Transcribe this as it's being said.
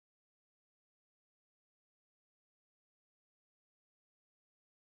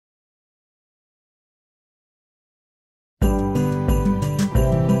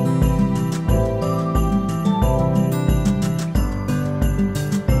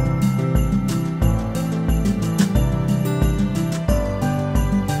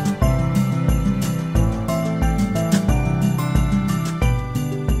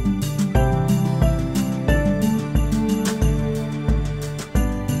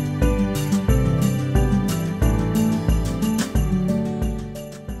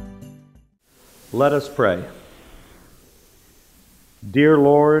Let us pray. Dear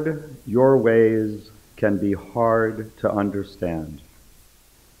Lord, your ways can be hard to understand.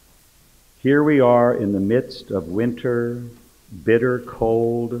 Here we are in the midst of winter, bitter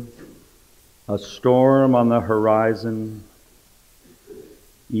cold, a storm on the horizon,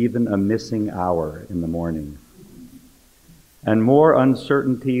 even a missing hour in the morning, and more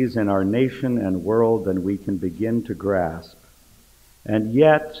uncertainties in our nation and world than we can begin to grasp. And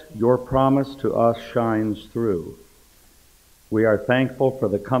yet, your promise to us shines through. We are thankful for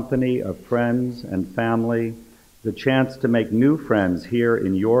the company of friends and family, the chance to make new friends here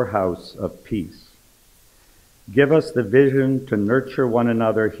in your house of peace. Give us the vision to nurture one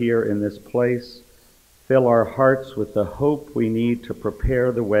another here in this place. Fill our hearts with the hope we need to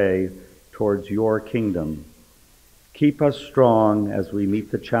prepare the way towards your kingdom. Keep us strong as we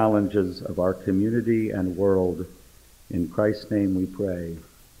meet the challenges of our community and world. In Christ's name we pray.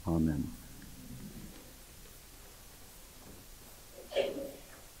 Amen.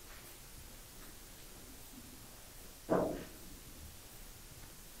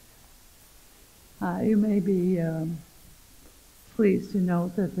 You may be pleased to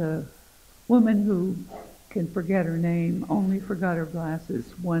note that the woman who can forget her name only forgot her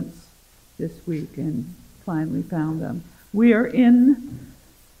glasses once this week and finally found them. We are in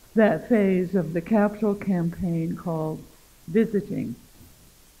that phase of the capital campaign called visiting.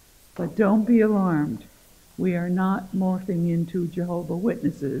 But don't be alarmed. We are not morphing into Jehovah's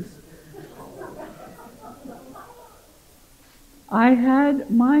Witnesses. I had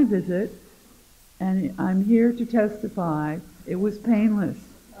my visit, and I'm here to testify, it was painless.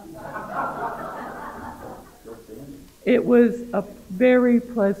 It was a very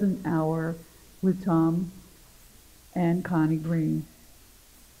pleasant hour with Tom and Connie Green.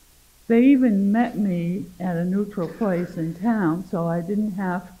 They even met me at a neutral place in town, so I didn't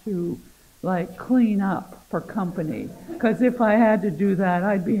have to clean up for company, because if I had to do that,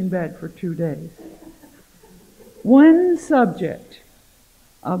 I'd be in bed for 2 days. One subject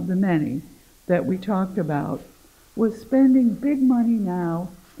of the many that we talked about was spending big money now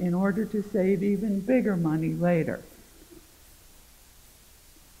in order to save even bigger money later.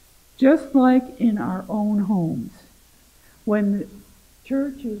 Just like in our own homes, when the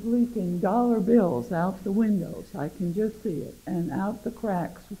church is leaking dollar bills out the windows, I can just see it, and out the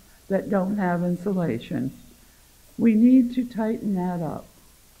cracks that don't have insulation, we need to tighten that up,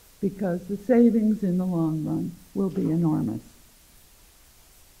 because the savings in the long run will be enormous.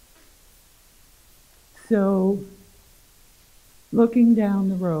 So, looking down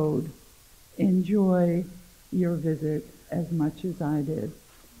the road, enjoy your visit as much as I did.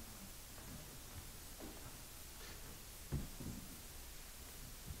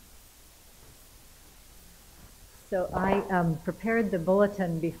 So I prepared the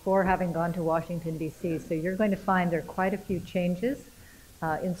bulletin before having gone to Washington, D.C., so you're going to find there are quite a few changes,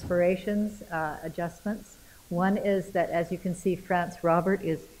 inspirations, adjustments. One is that, as you can see, France Robert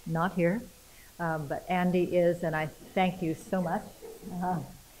is not here, but Andy is, and I thank you so much.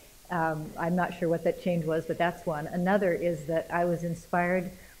 I'm not sure what that change was, but that's one. Another is that I was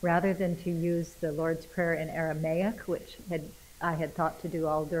inspired, rather than to use the Lord's Prayer in Aramaic, which I had thought to do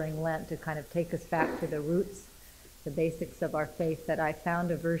all during Lent to kind of take us back to the roots, the basics of our faith, that I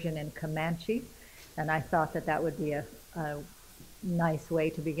found a version in Comanche, and I thought that that would be a nice way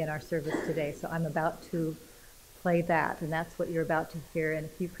to begin our service today. So I'm about to play that, and that's what you're about to hear. And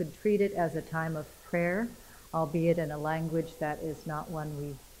if you could treat it as a time of prayer, albeit in a language that is not one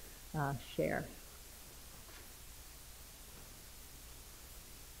we share.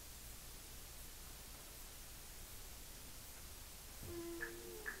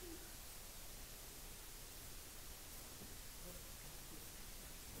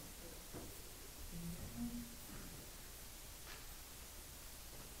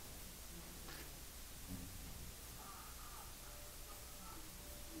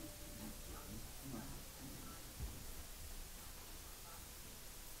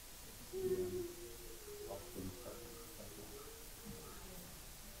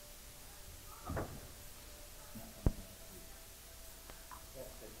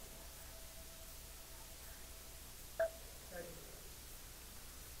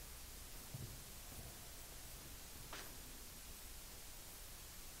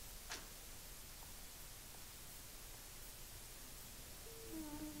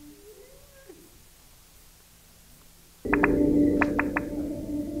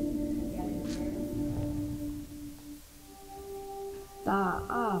 Ta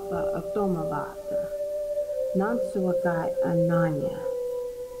apa automavata nan suakai ananya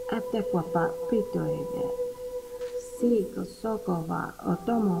atekwa pa pitoide siko sokova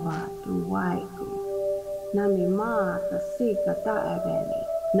otomova tu waiku. Nami maa ka sika taeveni.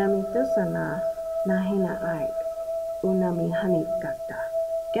 Nami tusana nahina aik. Unami hanikata.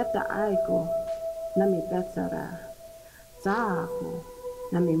 Keta aiku nami betsara. Zaaku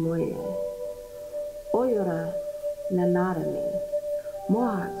nami muye. Oyora nanarani.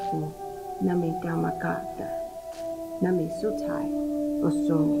 Moaku nami gamakata. Nami sutai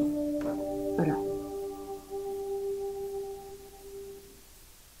osoni. Ora.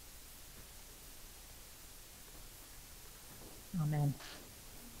 Amen.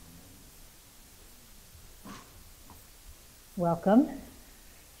 Welcome.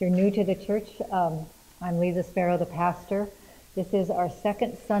 If you're new to the church, I'm Lisa Sparrow, the pastor. This is our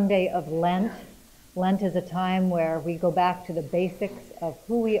second Sunday of Lent. Lent is a time where we go back to the basics of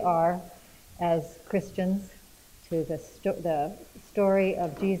who we are as Christians, to the story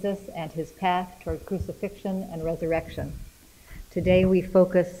of Jesus and his path toward crucifixion and resurrection. Today we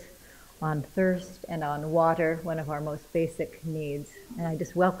focus on thirst and on water, one of our most basic needs. And I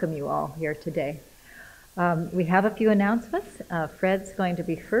just welcome you all here today. We have a few announcements. Fred's going to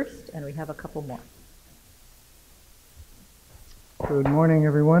be first, and we have a couple more. Good morning,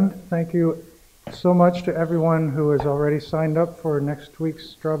 everyone. Thank you so much to everyone who has already signed up for next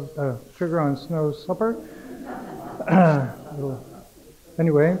week's Sugar on Snow supper.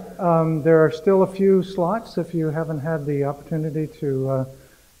 Anyway, there are still a few slots if you haven't had the opportunity to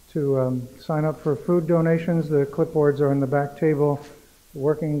sign up for food donations. The clipboards are on the back table.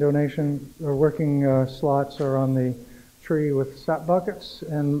 Working slots are on the tree with sap buckets,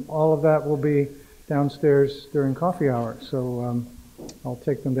 and all of that will be downstairs during coffee hour. So I'll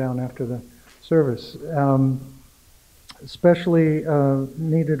take them down after the service. Especially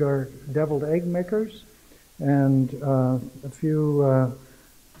needed are deviled egg makers and a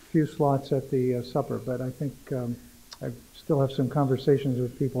few slots at the supper. But I think I still have some conversations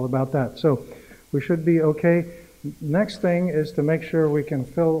with people about that. So we should be okay. Next thing is to make sure we can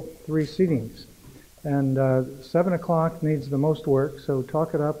fill 3 seatings. And 7 o'clock needs the most work, so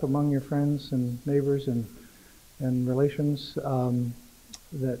talk it up among your friends and neighbors and relations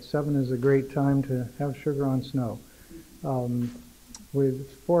that 7 is a great time to have Sugar on Snow.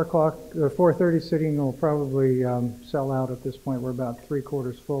 With 4 o'clock or 4:30 sitting will probably sell out at this point. We're about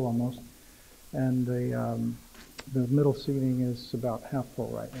 3/4 full almost, and the middle seating is about half full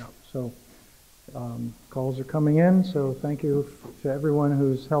right now. So calls are coming in. So thank you to everyone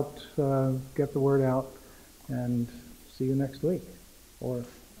who's helped get the word out. And see you next week or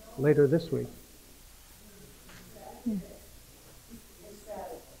later this week.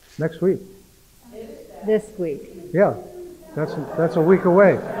 Next week. This week. Yeah, that's a week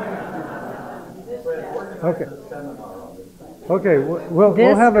away. Okay. Okay,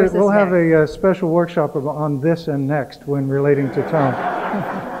 we'll have a special workshop on this and next when relating to time,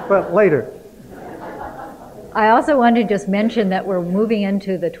 but later. I also want to just mention that we're moving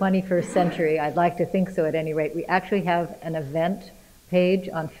into the 21st century. I'd like to think so at any rate. We actually have an event page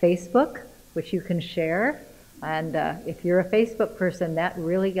on Facebook, which you can share. And if you're a Facebook person, that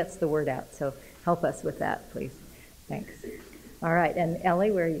really gets the word out. So help us with that, please. Thanks. All right, and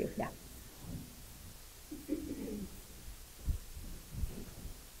Ellie, where are you? Yeah.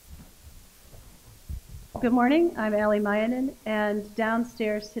 Good morning. I'm Ellie Mayanen, and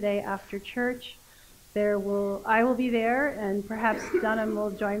downstairs today after church, I will be there, and perhaps Dunham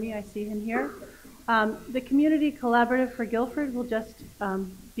will join me. I see him here. The Community Collaborative for Guilford will just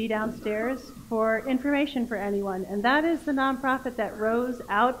be downstairs for information for anyone, and that is the nonprofit that rose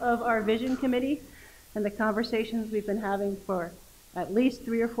out of our vision committee and the conversations we've been having for at least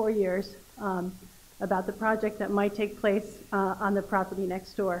 3 or 4 years about the project that might take place on the property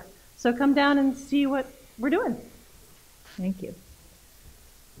next door. So come down and see what we're doing. Thank you.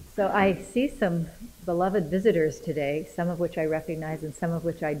 So I see some beloved visitors today, some of which I recognize and some of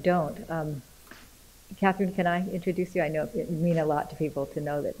which I don't. Catherine, can I introduce you? I know it means a lot to people to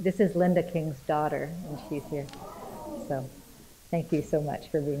know that this is Linda King's daughter, and she's here. So thank you so much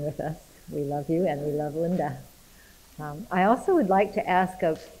for being with us. We love you, and we love Linda. I also would like to ask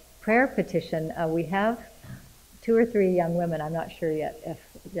a prayer petition. We have 2 or 3 young women, I'm not sure yet if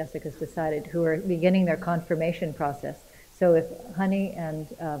Jessica's decided, who are beginning their confirmation process. So if Honey and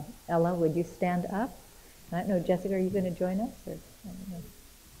Ella, would you stand up? I don't know, Jessica, are you going to join us? Or, I don't know.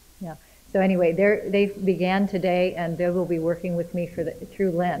 Yeah. So anyway, they began today, and they will be working with me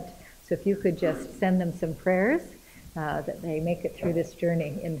through Lent. So if you could just send them some prayers that they make it through this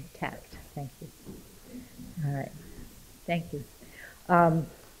journey intact. Thank you. All right. Thank you.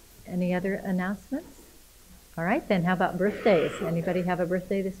 Any other announcements? All right, then how about birthdays? Anybody have a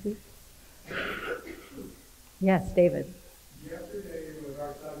birthday this week? Yes, David. Yesterday was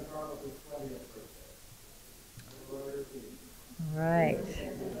our son Carlos's 20th birthday. All right.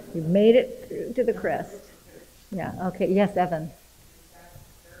 You made it through to the crest. Yeah, okay. Yes, Evan.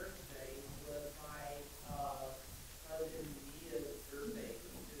 Thursday was my cousin Mia's birthday.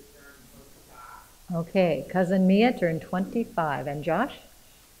 She just turned 25. Okay, cousin Mia turned 25. And Josh?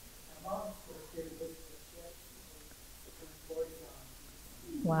 My mom's birthday was the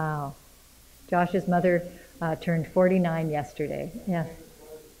 5th. Wow. Josh's mother turned 49 yesterday. Yeah.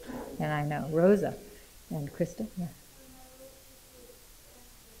 And I know. Rosa. And Krista? Yeah.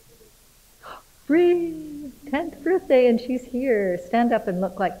 Bree! 10th birthday and she's here. Stand up and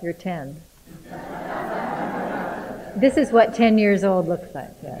look like you're 10. This is what 10 years old looks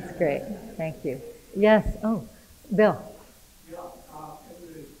like. That's great. Thank you. Yes. Oh, Bill. Yeah, it was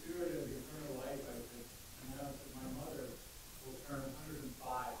a steward of eternal life, I think. And that my mother will turn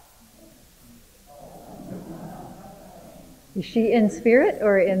 105. Is she in spirit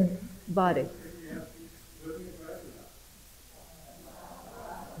or in body?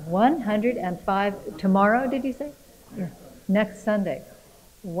 105. Tomorrow, did you say? Yeah. Next Sunday.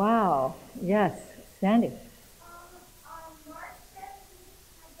 Wow. Yes. Sandy. On March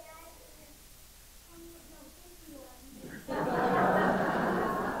 17th, my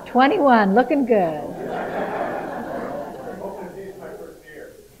dad is 21. Looking good.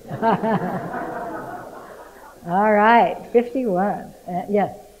 All right. 51.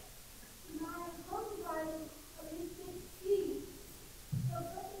 Yes. my husband is 16, so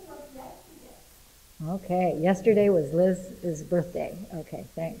something like yesterday. Okay. Yesterday was Liz's birthday. Okay.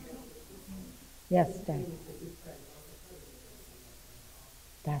 Thanks. Yes, Dan.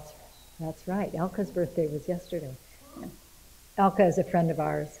 That's right. Elka's birthday was yesterday. Yeah. Elka is a friend of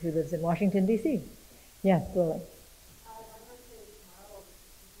ours who lives in Washington, D.C. Yes, Lily.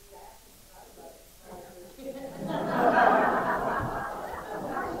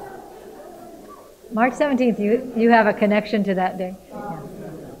 March 17th, you have a connection to that day? Yeah.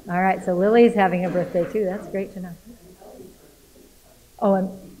 All right, so Lily's having a birthday too. That's great to know. Oh, and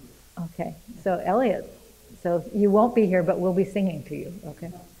okay. So Elliot, so you won't be here, but we'll be singing to you,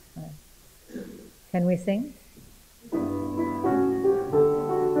 okay? All right. Can we sing?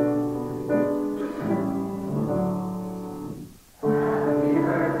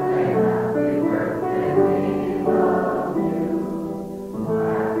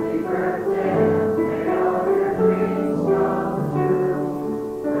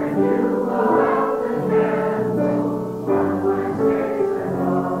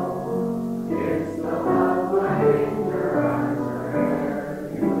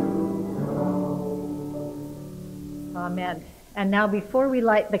 Amen. And now before we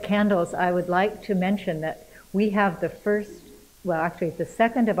light the candles, I would like to mention that we have the first, well actually it's the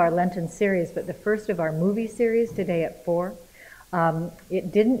second of our Lenten series, but the first of our movie series today at 4.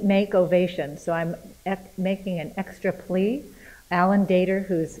 It didn't make Ovation, so I'm making an extra plea. Alan Dater,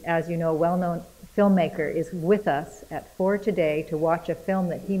 who's, as you know, a well-known filmmaker, is with us at 4 today to watch a film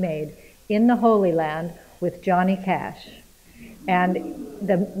that he made in the Holy Land with Johnny Cash. And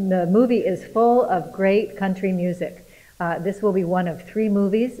the movie is full of great country music. This will be one of 3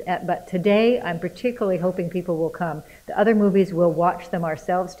 movies, but today I'm particularly hoping people will come. The other movies, we'll watch them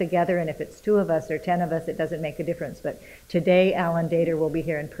ourselves together, and if it's 2 of us or 10 of us, it doesn't make a difference. But today, Alan Dater will be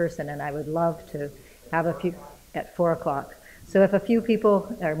here in person, and I would love to have a few at 4 o'clock. So if a few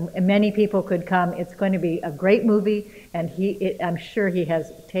people, or many people could come, it's going to be a great movie, and I'm sure he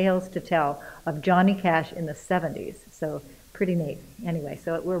has tales to tell of Johnny Cash in the 70s. So pretty neat. Anyway,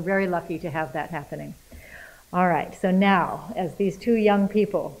 so we're very lucky to have that happening. All right, so now, as these 2 young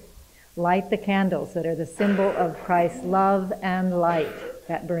people light the candles that are the symbol of Christ's love and light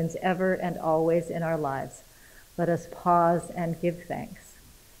that burns ever and always in our lives, let us pause and give thanks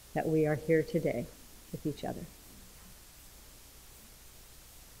that we are here today with each other.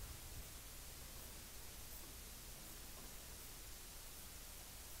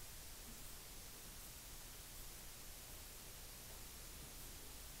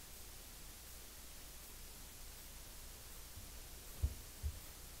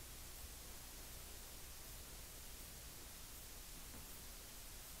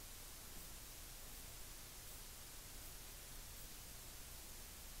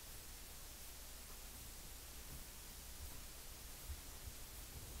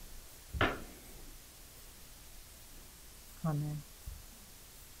 Amen.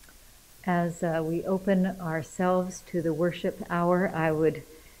 As we open ourselves to the worship hour, I would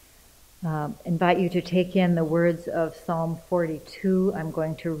invite you to take in the words of Psalm 42. I'm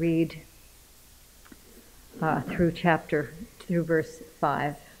going to read through verse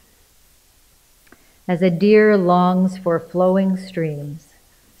 5. As a deer longs for flowing streams,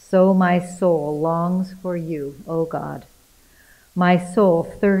 so my soul longs for you, O God. My soul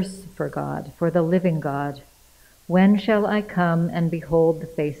thirsts for God, for the living God. When shall I come and behold the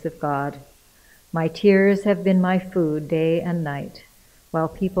face of God? My tears have been my food day and night, while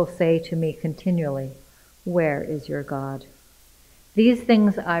people say to me continually, "Where is your God?" These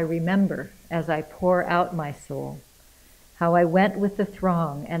things I remember as I pour out my soul, how I went with the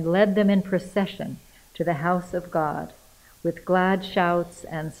throng and led them in procession to the house of God, with glad shouts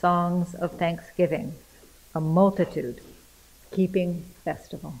and songs of thanksgiving, a multitude keeping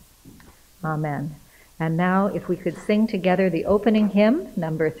festival. Amen. And now, if we could sing together the opening hymn,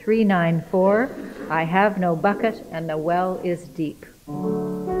 number 394, I Have No Bucket and the Well is Deep.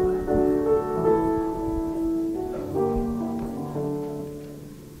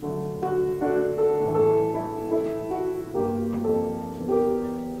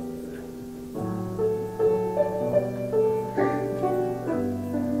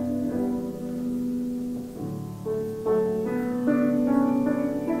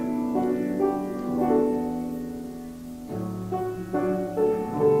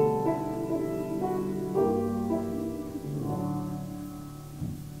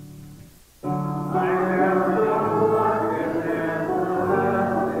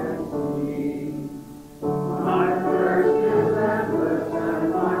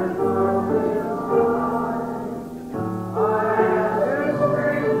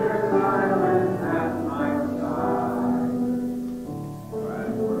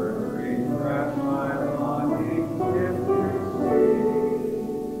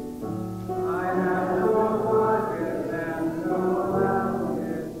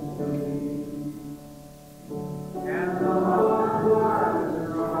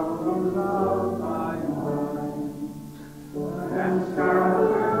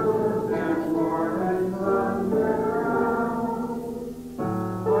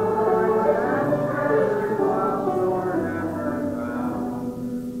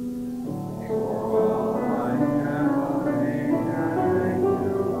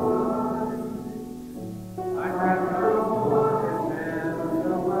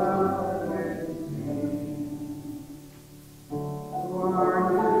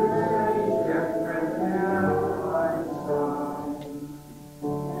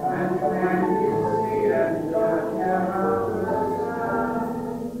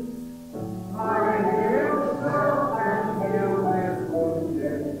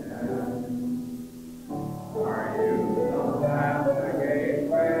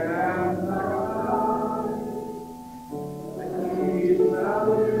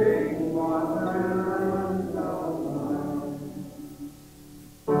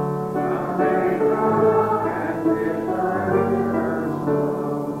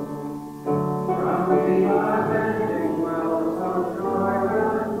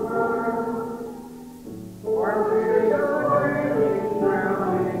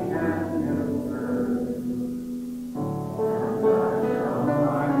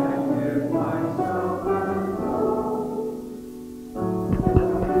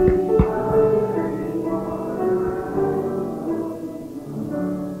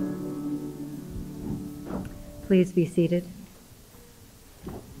 Please be seated.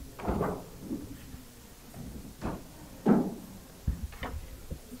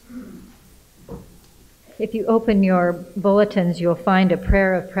 If you open your bulletins, you'll find a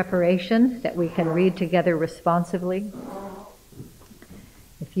prayer of preparation that we can read together responsively.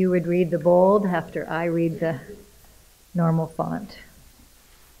 If you would read the bold after I read the normal font.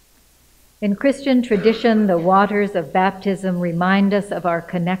 In Christian tradition, the waters of baptism remind us of our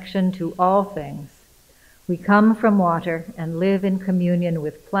connection to all things. We come from water and live in communion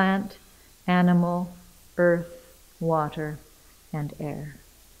with plant, animal, earth, water, and air.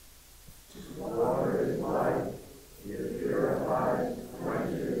 Water is life. It purifies,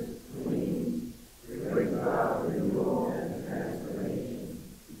 quenches, cleans, brings about renewal and transformation.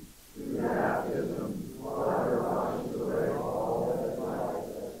 Through baptism, water washes away all that divides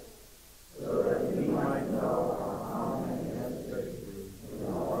us, so that we might know our common ancestry in the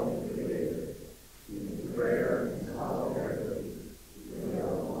loving Creator. In prayer and solidarity, we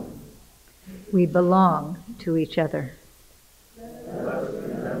are one. We belong to each other. Let us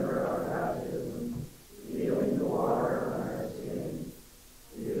remember our baptism, feeling the water on our skin,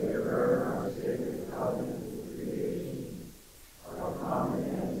 feeling it burn our sacred covenant with creation, our common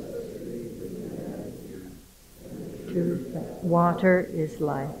ancestry with humanity. Truth that water is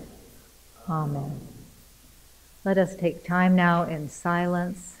life. Amen. Let us take time now in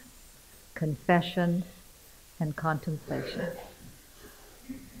silence, confession, and contemplation.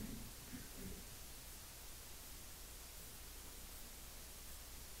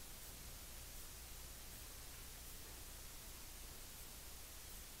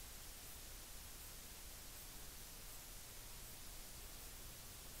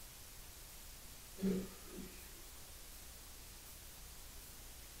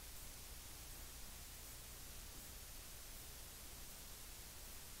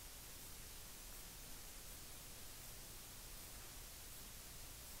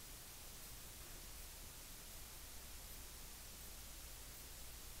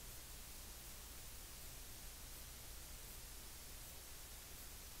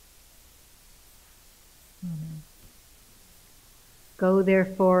 Go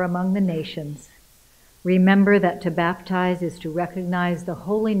therefore among the nations. Remember that to baptize is to recognize the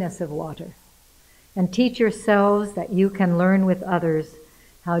holiness of water, and teach yourselves that you can learn with others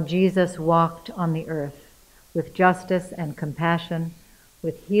how Jesus walked on the earth with justice and compassion,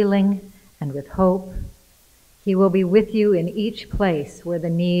 with healing and with hope. He will be with you in each place where the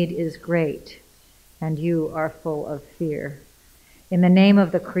need is great and you are full of fear. In the name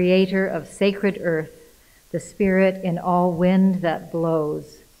of the Creator of sacred earth, the Spirit in all wind that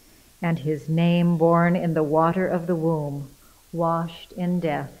blows, and his name born in the water of the womb, washed in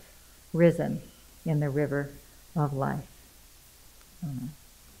death, risen in the river of life. Amen.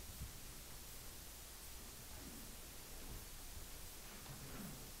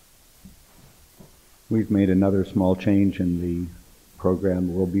 We've made another small change in the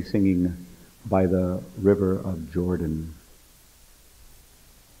program. We'll be singing By the River of Jordan.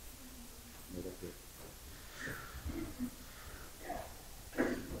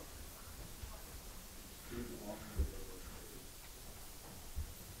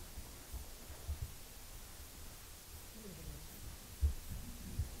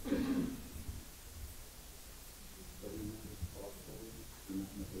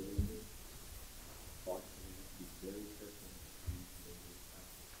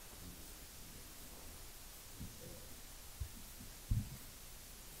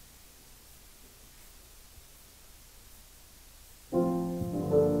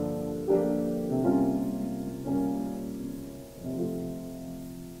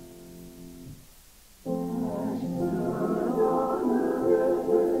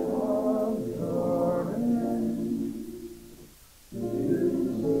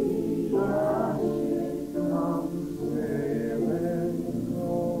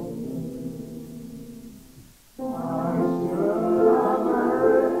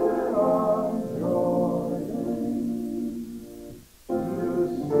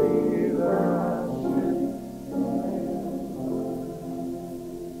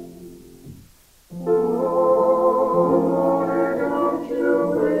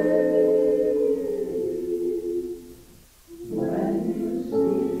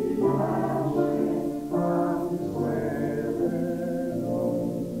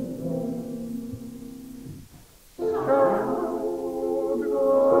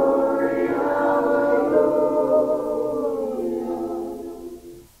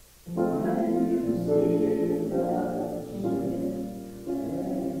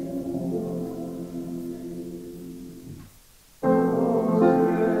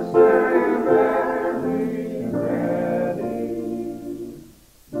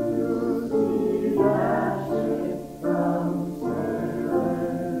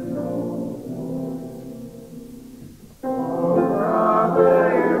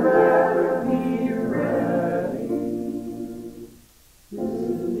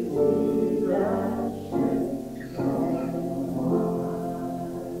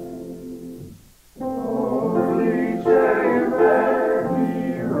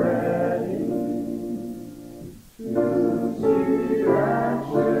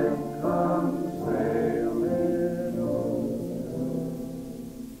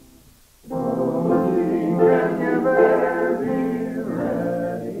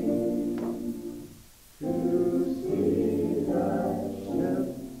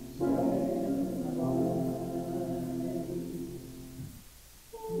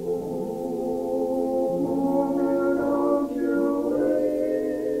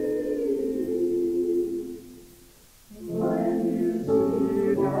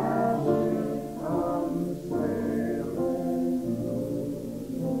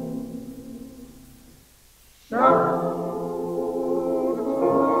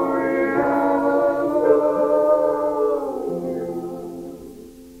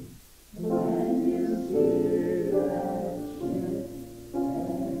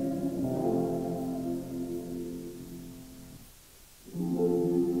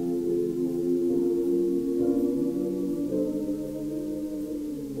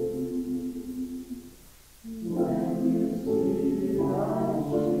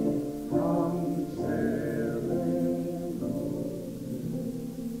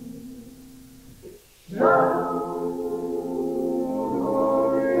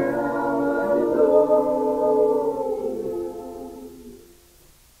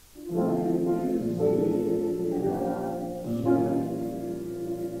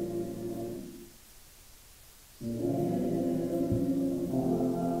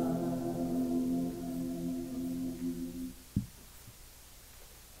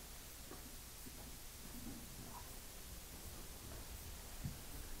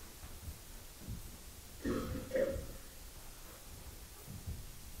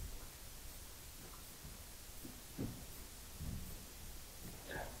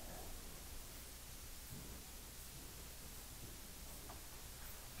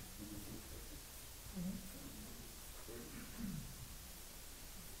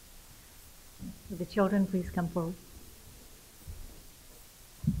 Will the children please come forward?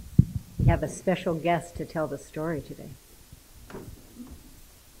 We have a special guest to tell the story today.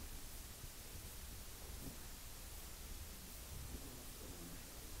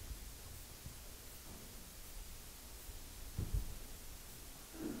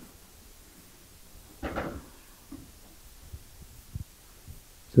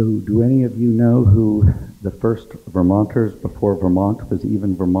 So, do any of you know who the first Vermonters, before Vermont was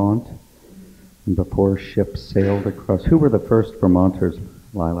even Vermont, and before ships sailed across? Who were the first Vermonters,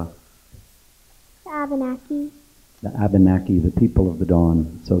 Lila? The Abenaki. The Abenaki, the people of the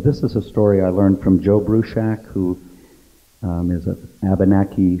dawn. So this is a story I learned from Joe Bruchac, who is of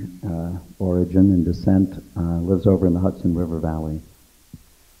Abenaki origin and descent, lives over in the Hudson River Valley.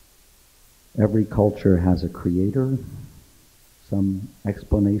 Every culture has a creator, some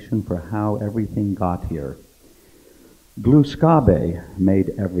explanation for how everything got here. Guilford made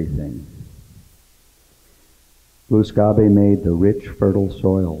everything. Guilford made the rich, fertile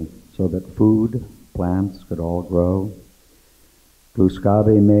soil so that food, plants could all grow.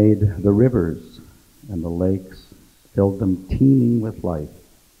 Guilford made the rivers and the lakes, filled them teeming with life.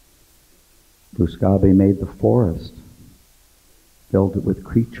 Guilford made the forest, filled it with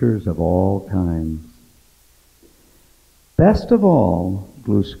creatures of all kinds. Best of all,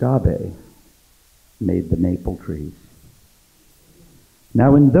 Guilford made the maple trees.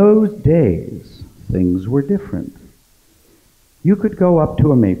 Now in those days, things were different. You could go up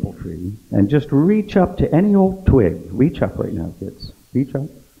to a maple tree and just reach up to any old twig. Reach up right now, kids. Reach up,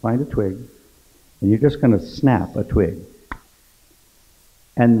 find a twig, and you're just going to snap a twig.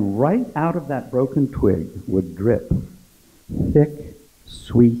 And right out of that broken twig would drip thick,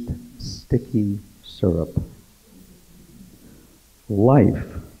 sweet, sticky syrup. Life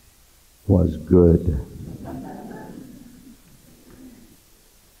was good.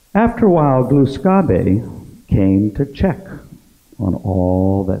 After a while, Guilford came to check on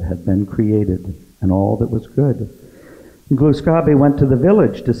all that had been created and all that was good. Guilford went to the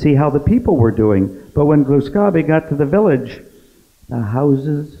village to see how the people were doing, but when Guilford got to the village, the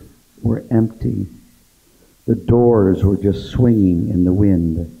houses were empty. The doors were just swinging in the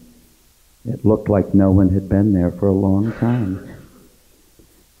wind. It looked like no one had been there for a long time.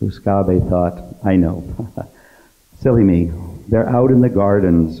 Guilford thought, I know, silly me, they're out in the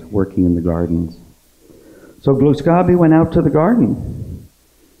gardens, working in the gardens. So Guilford went out to the garden,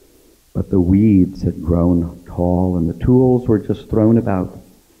 but the weeds had grown tall and the tools were just thrown about.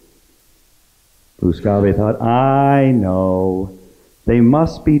 Guilford thought, I know, they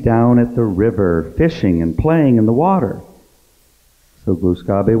must be down at the river, fishing and playing in the water. So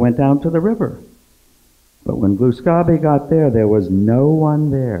Guilford went down to the river. But when Guilford got there was no one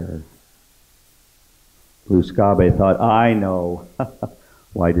there. Guilford thought, I know.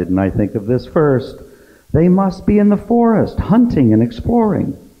 Why didn't I think of this first? They must be in the forest, hunting and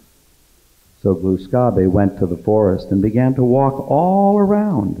exploring. So Guilford went to the forest and began to walk all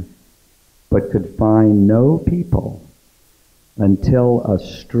around, but could find no people until a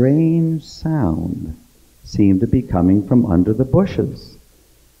strange sound seemed to be coming from under the bushes.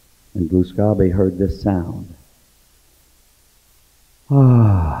 And Guilford heard this sound.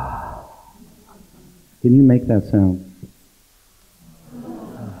 Ah. Can you make that sound?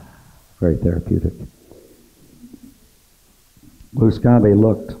 Very therapeutic. Guilford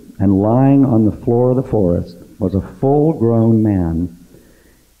looked, and lying on the floor of the forest was a full-grown man.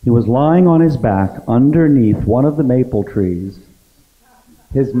 He was lying on his back underneath one of the maple trees.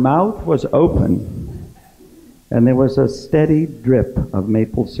 His mouth was open, and there was a steady drip of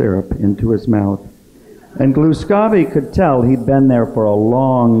maple syrup into his mouth. And Guilford could tell he'd been there for a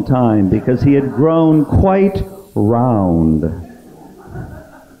long time because he had grown quite round.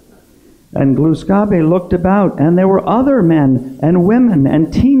 And Guilford looked about, and there were other men and women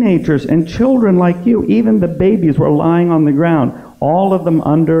and teenagers and children like you. Even the babies were lying on the ground, all of them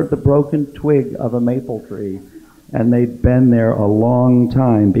under the broken twig of a maple tree. And they'd been there a long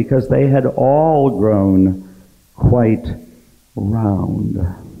time because they had all grown quite round.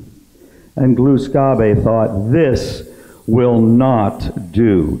 And Guilford thought, this will not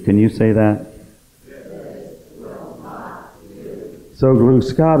do. Can you say that? So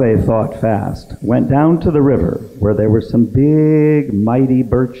Guilford thought fast, went down to the river where there were some big, mighty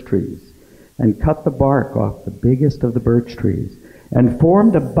birch trees, and cut the bark off the biggest of the birch trees, and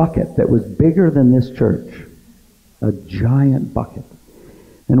formed a bucket that was bigger than this church, a giant bucket,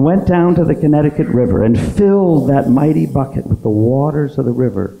 and went down to the Connecticut River and filled that mighty bucket with the waters of the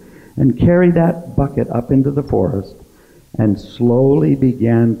river, and carried that bucket up into the forest, and slowly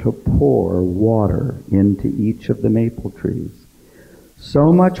began to pour water into each of the maple trees.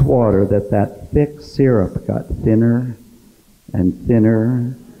 So much water that thick syrup got thinner and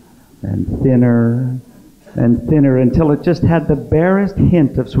thinner and thinner and thinner until it just had the barest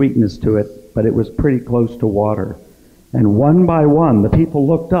hint of sweetness to it, but it was pretty close to water. And one by one, the people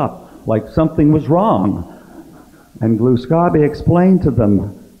looked up like something was wrong. And Gluskabe explained to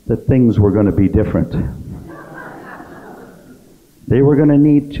them that things were going to be different. They were going to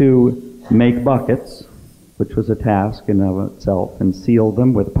need to make buckets, which was a task in of itself, and seal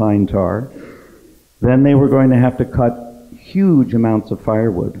them with pine tar. Then they were going to have to cut huge amounts of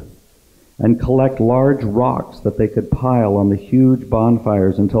firewood and collect large rocks that they could pile on the huge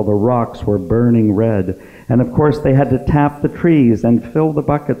bonfires until the rocks were burning red. And of course they had to tap the trees and fill the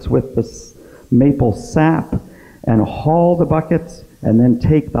buckets with the maple sap and haul the buckets and then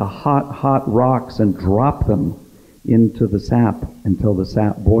take the hot rocks and drop them into the sap until the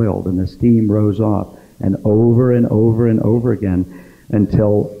sap boiled and the steam rose off, and over and over and over again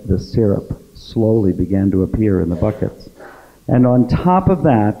until the syrup slowly began to appear in the buckets. And on top of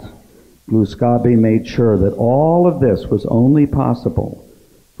that, Gluskabe made sure that all of this was only possible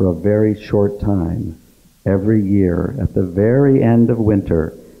for a very short time every year at the very end of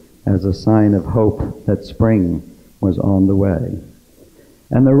winter as a sign of hope that spring was on the way.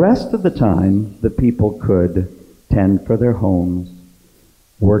 And the rest of the time, the people could tend for their homes,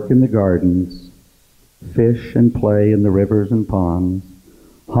 work in the gardens, fish and play in the rivers and ponds,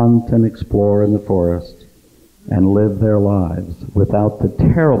 hunt and explore in the forest, and live their lives without the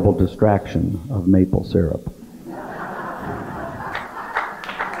terrible distraction of maple syrup.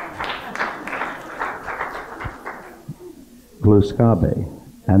 Gluskabe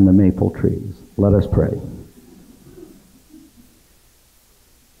and the maple trees. Let us pray.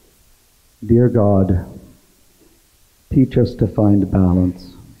 Dear God, teach us to find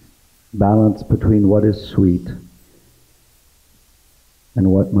balance between what is sweet and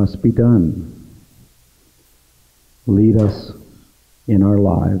what must be done. Lead us in our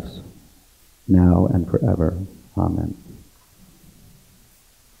lives, now and forever. Amen.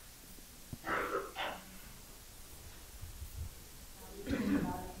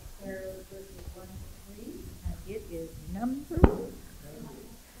 It is number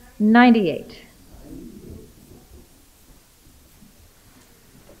 98.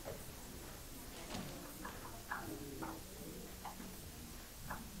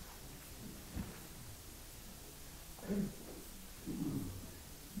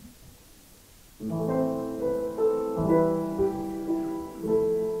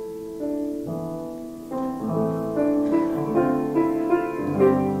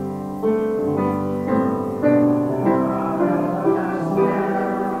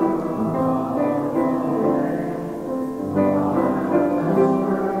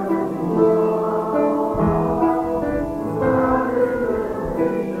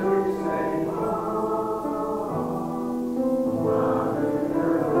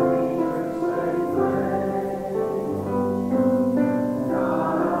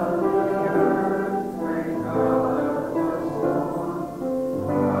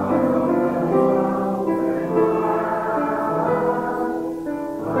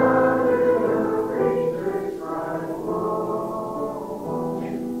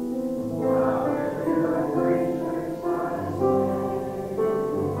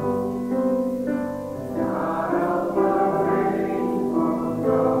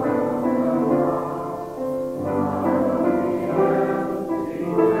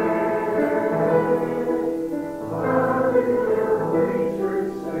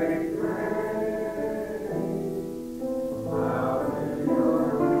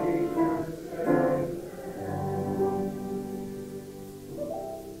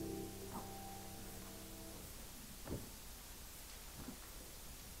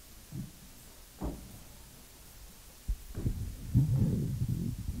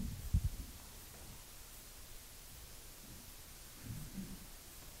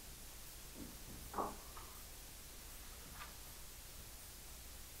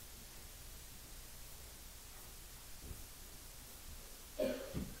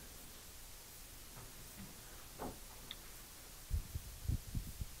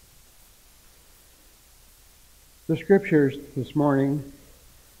 The scriptures this morning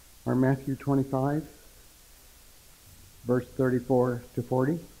are Matthew 25, verse 34 to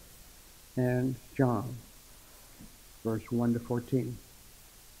 40, and John, verse 1 to 14.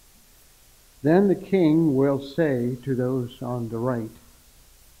 Then the king will say to those on the right,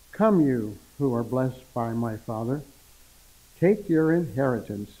 "Come, you who are blessed by my Father, take your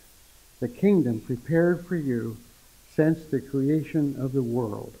inheritance, the kingdom prepared for you since the creation of the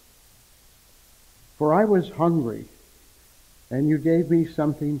world. For I was hungry, and you gave me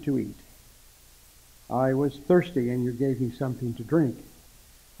something to eat. I was thirsty, and you gave me something to drink.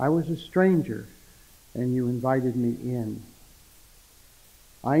 I was a stranger, and you invited me in.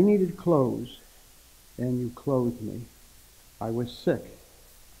 I needed clothes, and you clothed me. I was sick,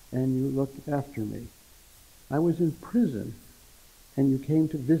 and you looked after me. I was in prison, and you came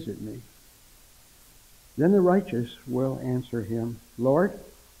to visit me. Then the righteous will answer him, Lord,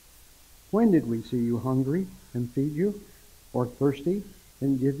 when did we see you hungry and feed you, or thirsty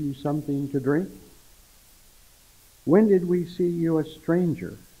and give you something to drink? When did we see you a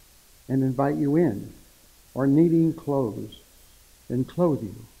stranger and invite you in, or needing clothes and clothe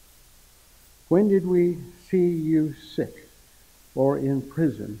you? When did we see you sick or in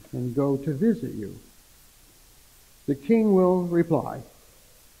prison and go to visit you? The king will reply,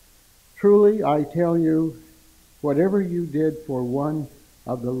 Truly I tell you, whatever you did for one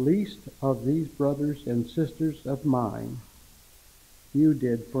of the least of these brothers and sisters of mine, you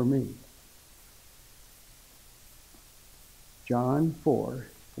did for me. John 4,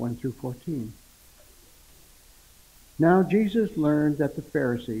 1 through 14. Now Jesus learned that the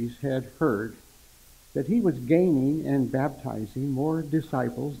Pharisees had heard that he was gaining and baptizing more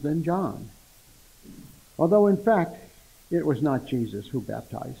disciples than John, although in fact it was not Jesus who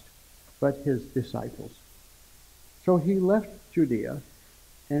baptized, but his disciples. So he left Judea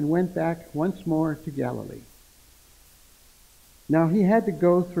and went back once more to Galilee. Now he had to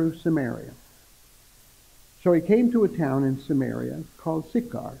go through Samaria. So he came to a town in Samaria called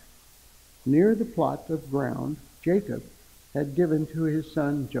Sychar, near the plot of ground Jacob had given to his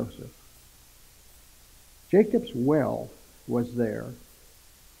son Joseph. Jacob's well was there,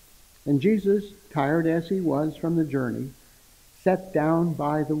 and Jesus, tired as he was from the journey, sat down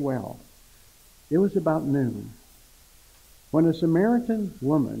by the well. It was about noon. When a Samaritan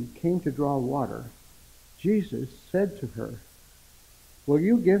woman came to draw water, Jesus said to her, Will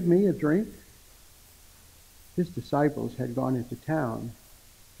you give me a drink? His disciples had gone into town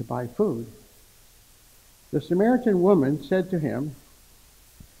to buy food. The Samaritan woman said to him,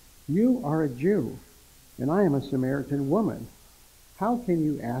 You are a Jew, and I am a Samaritan woman. How can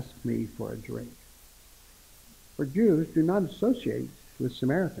you ask me for a drink? For Jews do not associate with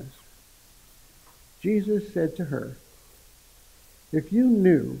Samaritans. Jesus said to her, If you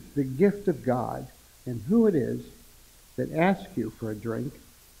knew the gift of God and who it is that asks you for a drink,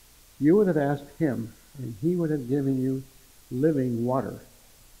 you would have asked him, and he would have given you living water.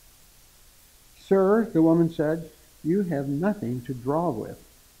 Sir, the woman said, you have nothing to draw with,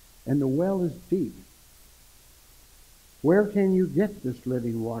 and the well is deep. Where can you get this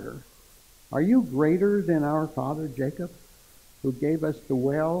living water? Are you greater than our father Jacob, who gave us the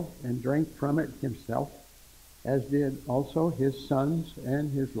well and drank from it himself, as did also his sons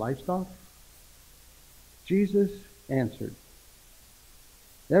and his livestock? Jesus answered,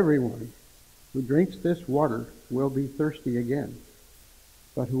 Everyone who drinks this water will be thirsty again,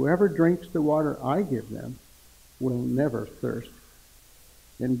 but whoever drinks the water I give them will never thirst.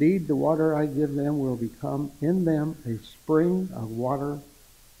 Indeed, the water I give them will become in them a spring of water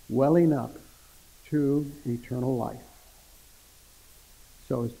welling up to eternal life.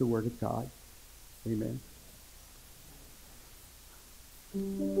 So is the word of God. Amen.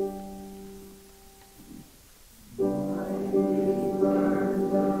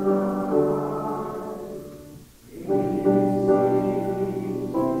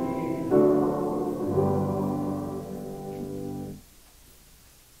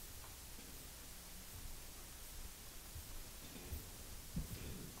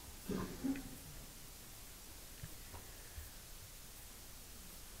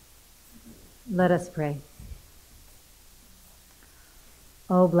 Let us pray.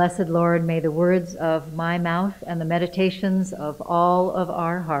 O blessed Lord, may the words of my mouth and the meditations of all of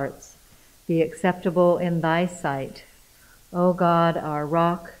our hearts be acceptable in thy sight, O God, our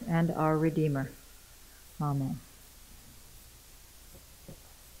rock and our Redeemer. Amen.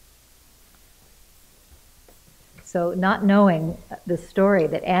 So, not knowing the story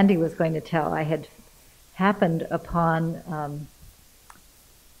that Andy was going to tell, I had happened upon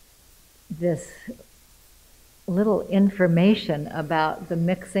this little information about the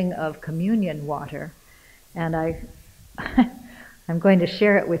mixing of communion water, and I'm going to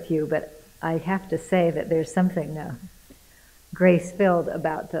share it with you, but I have to say that there's something grace-filled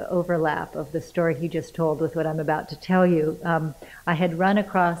about the overlap of the story he just told with what I'm about to tell you. I had run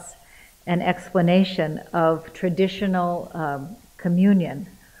across an explanation of traditional communion,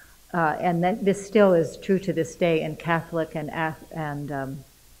 and that this still is true to this day in Catholic and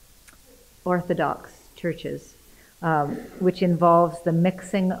Orthodox churches, which involves the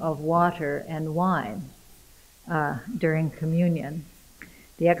mixing of water and wine. during communion.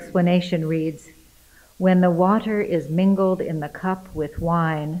 The explanation reads, "When the water is mingled in the cup with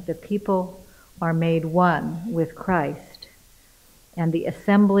wine, the people are made one with Christ, and the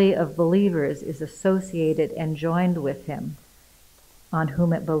assembly of believers is associated and joined with him, on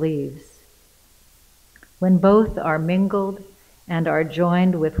whom it believes. When both are mingled and are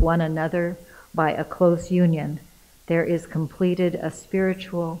joined with one another by a close union, there is completed a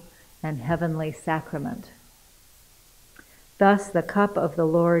spiritual and heavenly sacrament. Thus the cup of the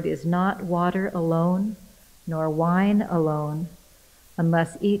Lord is not water alone, nor wine alone,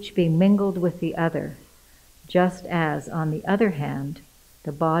 unless each be mingled with the other, just as, on the other hand,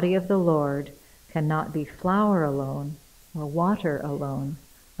 the body of the Lord cannot be flour alone or water alone,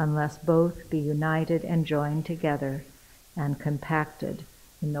 unless both be united and joined together and compacted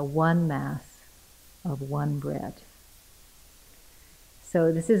in the one mass of one bread."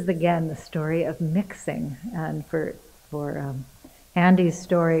 So this is again the story of mixing, and for Andy's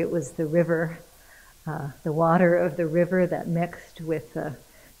story, it was the river, the water of the river that mixed with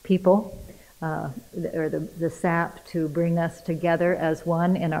people, or the sap to bring us together as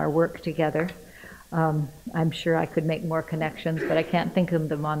one in our work together. I'm sure I could make more connections, but I can't think of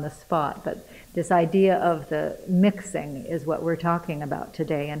them on the spot. But this idea of the mixing is what we're talking about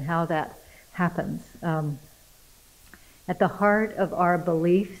today, and how that happens. At the heart of our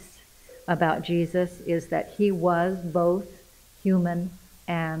beliefs about Jesus is that he was both human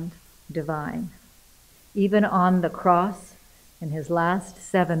and divine. Even on the cross, in his last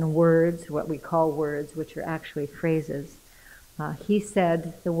 7 words, what we call words, which are actually phrases, he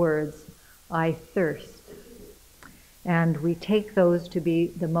said the words, "I thirst." And we take those to be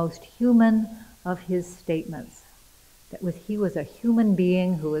the most human of his statements. He was a human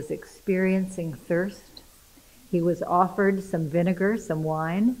being who was experiencing thirst. He was offered some vinegar, some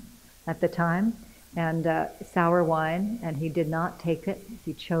wine at the time, and sour wine, and he did not take it.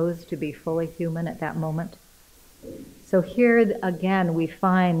 He chose to be fully human at that moment. So here again we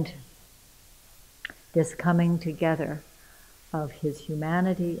find this coming together of his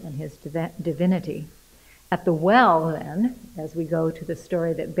humanity and his divinity. At the well then, as we go to the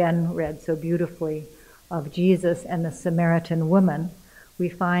story that Ben read so beautifully of Jesus and the Samaritan woman, we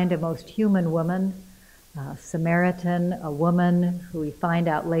find a most human woman, Samaritan, a woman who we find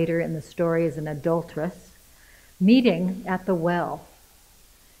out later in the story is an adulteress, meeting at the well.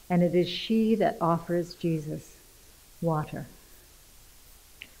 And it is she that offers Jesus water.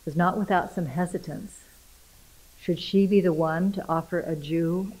 It was not without some hesitance. Should she be the one to offer a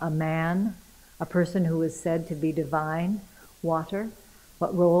Jew, a man, a person who was said to be divine, water?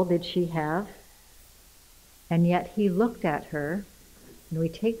 What role did she have? And yet he looked at her, and we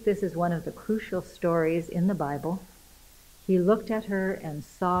take this as one of the crucial stories in the Bible. He looked at her and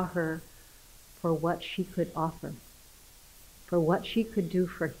saw her for what she could offer, for what she could do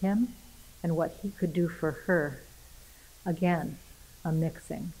for him and what he could do for her. Again, a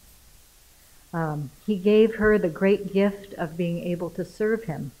mixing. He gave her the great gift of being able to serve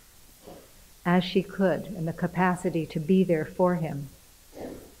him as she could, and the capacity to be there for him.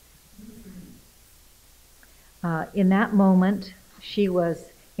 In that moment, she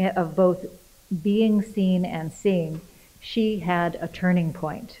was, of both being seen and seeing, she had a turning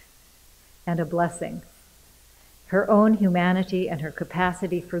point and a blessing. Her own humanity and her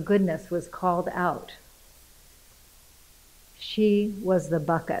capacity for goodness was called out. She was the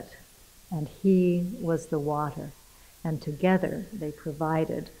bucket, and he was the water. And together they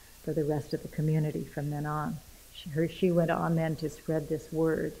provided for the rest of the community from then on. She went on then to spread this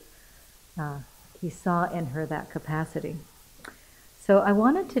word. He saw in her that capacity. So I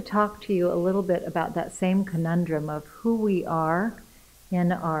wanted to talk to you a little bit about that same conundrum of who we are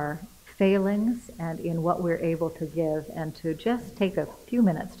in our failings and in what we're able to give, and to just take a few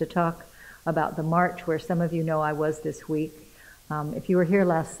minutes to talk about the march where some of you know I was this week. If you were here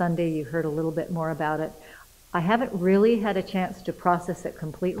last Sunday, you heard a little bit more about it. I haven't really had a chance to process it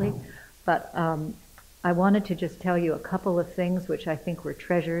completely, but I wanted to just tell you a couple of things which I think were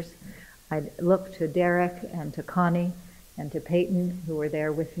treasures. I looked to Derek and to Connie and to Peyton, who were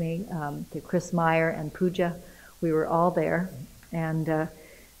there with me, to Chris Meyer and Pooja. We were all there, and it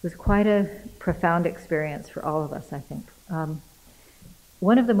was quite a profound experience for all of us, I think.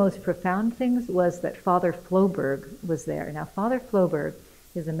 One of the most profound things was that Father Floberg was there. Now, Father Floberg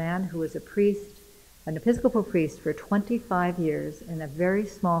is a man who was a priest, an Episcopal priest for 25 years in a very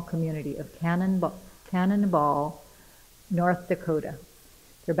small community of Cannonball, North Dakota.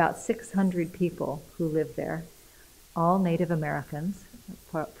 There are about 600 people who live there, all Native Americans,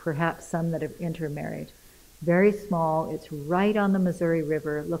 perhaps some that have intermarried. Very small. It's right on the Missouri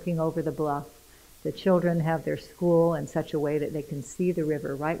River, looking over the bluff. The children have their school in such a way that they can see the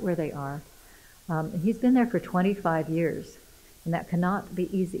river right where they are. And he's been there for 25 years, and that cannot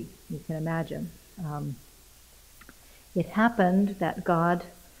be easy, you can imagine. It happened that God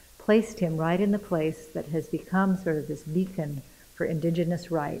placed him right in the place that has become sort of this beacon for indigenous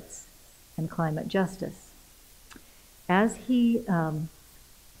rights and climate justice. As he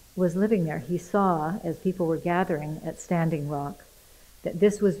was living there, he saw, as people were gathering at Standing Rock, that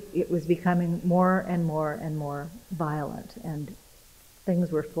it was becoming more and more and more violent, and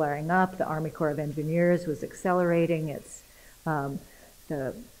things were flaring up. The Army Corps of Engineers was accelerating its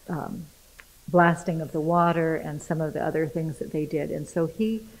blasting of the water and some of the other things that they did. And so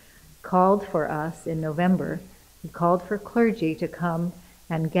he called for us in November. He called for clergy to come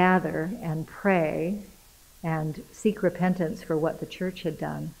and gather and pray and seek repentance for what the church had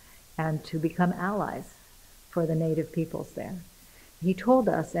done and to become allies for the native peoples there. He told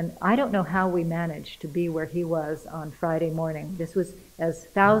us, and I don't know how we managed to be where he was on Friday morning. This was as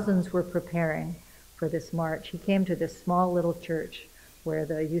thousands were preparing for this march. He came to this small little church where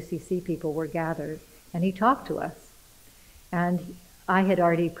the UCC people were gathered, and he talked to us. And I had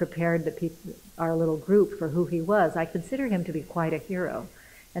already prepared our little group for who he was. I consider him to be quite a hero,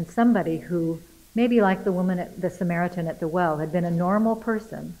 and somebody who, maybe like the Samaritan at the well, had been a normal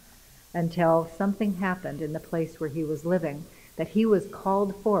person until something happened in the place where he was living, that he was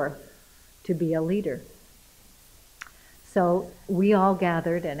called forth to be a leader. So we all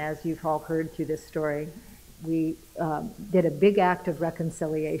gathered, and as you've all heard through this story, we did a big act of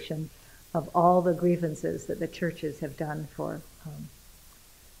reconciliation of all the grievances that the churches have done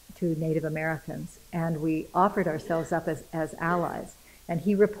to Native Americans. And we offered ourselves up as allies. And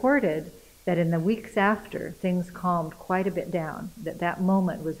he reported that in the weeks after, things calmed quite a bit down, that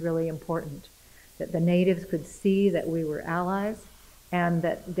moment was really important, that the natives could see that we were allies, and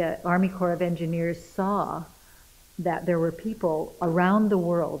that the Army Corps of Engineers saw that there were people around the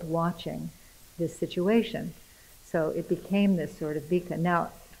world watching this situation. So it became this sort of beacon. Now,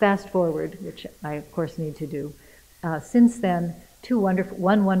 fast forward, which I of course need to do. Since then,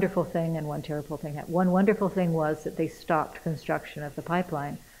 one wonderful thing and one terrible thing. One wonderful thing was that they stopped construction of the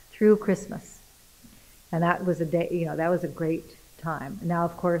pipeline through Christmas, and that was that was a great time. Now,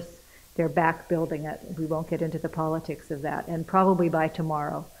 of course, they're back building it. We won't get into the politics of that, and probably by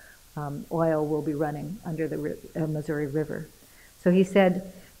tomorrow, oil will be running under the Missouri River. So he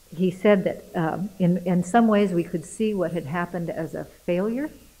said that in some ways we could see what had happened as a failure,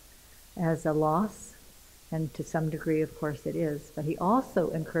 as a loss, and to some degree, of course, it is. But he also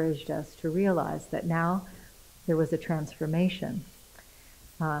encouraged us to realize that now there was a transformation.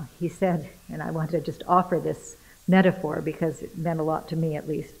 He said, and I want to just offer this metaphor because it meant a lot to me at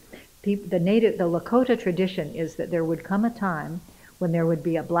least. The Lakota tradition is that there would come a time when there would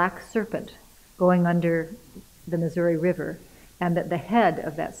be a black serpent going under the Missouri River, and that the head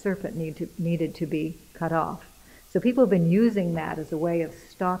of that serpent needed to be cut off. So people have been using that as a way of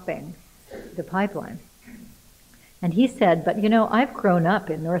stopping the pipeline. And he said, but I've grown up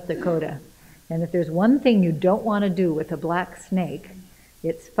in North Dakota, and if there's one thing you don't want to do with a black snake,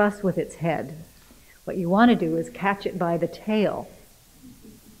 it's fuss with its head. What you want to do is catch it by the tail.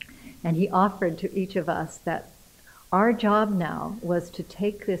 And he offered to each of us that our job now was to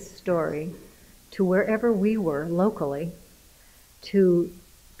take this story to wherever we were locally, to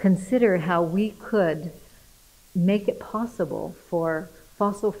consider how we could make it possible for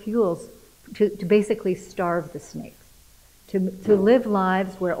fossil fuels to basically starve the snakes, to live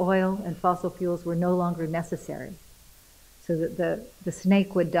lives where oil and fossil fuels were no longer necessary, so that the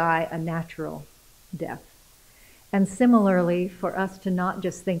snake would die a natural death. And similarly, for us to not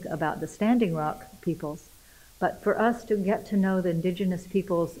just think about the Standing Rock peoples, but for us to get to know the indigenous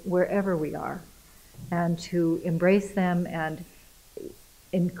peoples wherever we are, and to embrace them and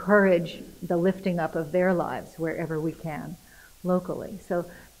encourage the lifting up of their lives wherever we can locally. So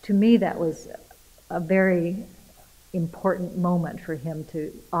to me, that was a very important moment for him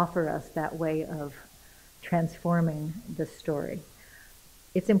to offer us that way of transforming the story.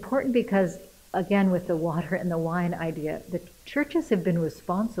 It's important because, again, with the water and the wine idea, the churches have been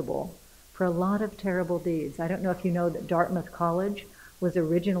responsible for a lot of terrible deeds. I don't know if you know that Dartmouth College was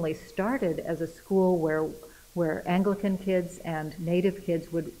originally started as a school where Anglican kids and Native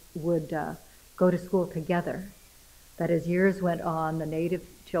kids would go to school together. But as years went on, the Native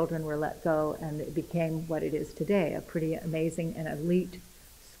children were let go, and it became what it is today, a pretty amazing and elite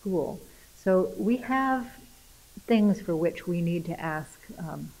school. So we have things for which we need to ask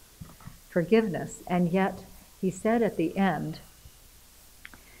forgiveness. And yet, he said at the end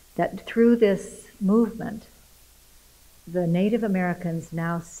that through this movement, the Native Americans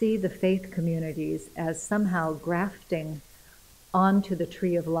now see the faith communities as somehow grafting onto the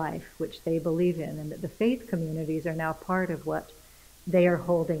tree of life, which they believe in, and that the faith communities are now part of what they are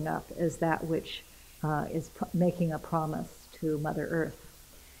holding up as that which is making a promise to Mother Earth.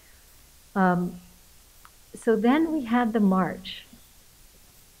 So then we had the march,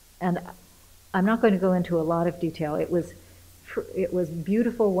 and I'm not going to go into a lot of detail. It was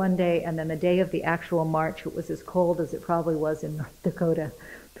beautiful one day, and then the day of the actual march, it was as cold as it probably was in North Dakota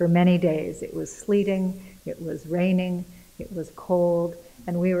for many days. It was sleeting, it was raining, it was cold,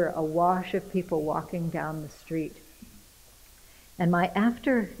 and we were a wash of people walking down the street. And my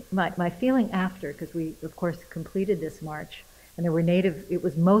feeling after, because we of course completed this march, and it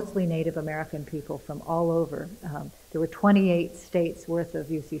was mostly Native American people from all over. There were 28 states worth of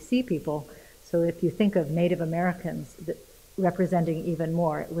UCC people, so if you think of Native Americans representing even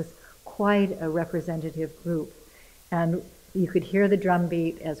more, it was quite a representative group. And you could hear the drum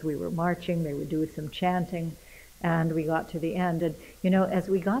beat as we were marching. They would do some chanting, and we got to the end. And as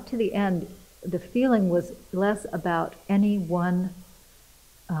we got to the end, the feeling was less about any one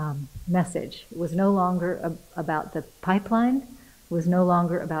message. It was no longer about the pipeline. It was no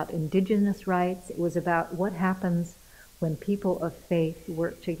longer about indigenous rights. It was about what happens when people of faith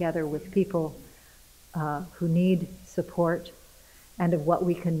work together with people who need support, and of what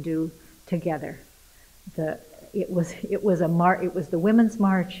we can do together. It was the women's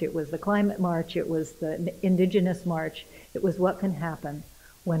march. It was the climate march. It was the indigenous march. It was what can happen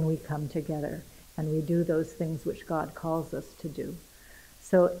when we come together and we do those things which God calls us to do.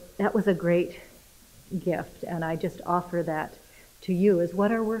 So that was a great gift, and I just offer that to you as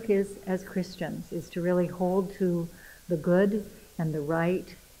what our work is as Christians, is to really hold to the good and the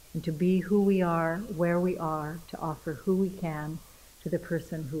right, and to be who we are, where we are, to offer who we can to the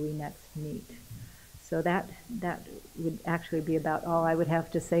person who we next meet. So that would actually be about all I would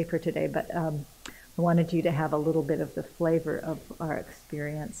have to say for today, but I wanted you to have a little bit of the flavor of our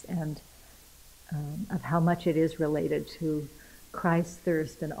experience and of how much it is related to Christ's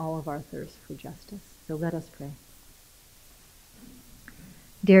thirst and all of our thirst for justice. So let us pray.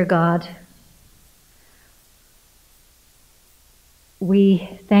 Dear God,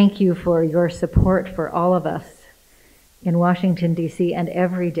 we thank you for your support for all of us in Washington, D.C. and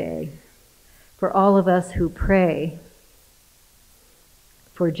every day, for all of us who pray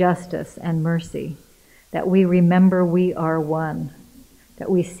for justice and mercy, that we remember we are one, that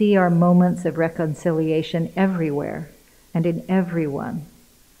we see our moments of reconciliation everywhere and in everyone,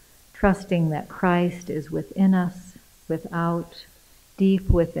 trusting that Christ is within us, without, deep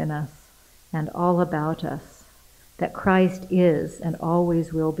within us, and all about us, that Christ is and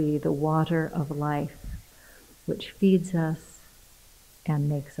always will be the water of life, which feeds us and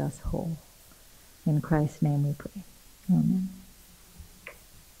makes us whole. In Christ's name we pray. Amen.